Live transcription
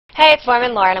Hey, it's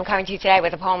Forman, Laura, and I'm coming to you today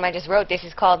with a poem I just wrote. This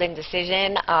is called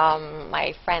Indecision.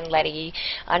 My friend Letty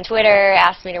on Twitter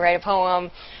asked me to write a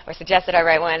poem, or suggested I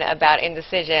write one about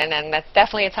indecision, and that's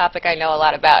definitely a topic I know a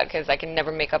lot about because I can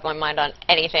never make up my mind on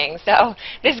anything. So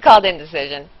this is called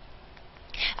Indecision.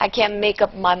 I can't make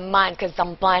up my mind cause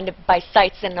I'm blinded by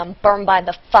sights and I'm burned by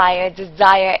the fire.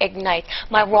 Desire ignites.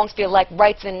 My wrongs feel like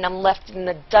rights and I'm left in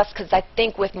the dust cause I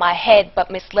think with my head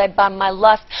but misled by my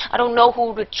lust. I don't know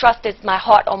who to trust, it's my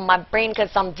heart or my brain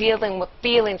cause I'm dealing with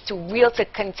feelings too real to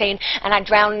contain. And I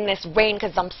drown in this rain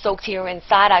cause I'm soaked here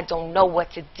inside. I don't know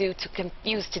what to do, too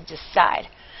confused to decide.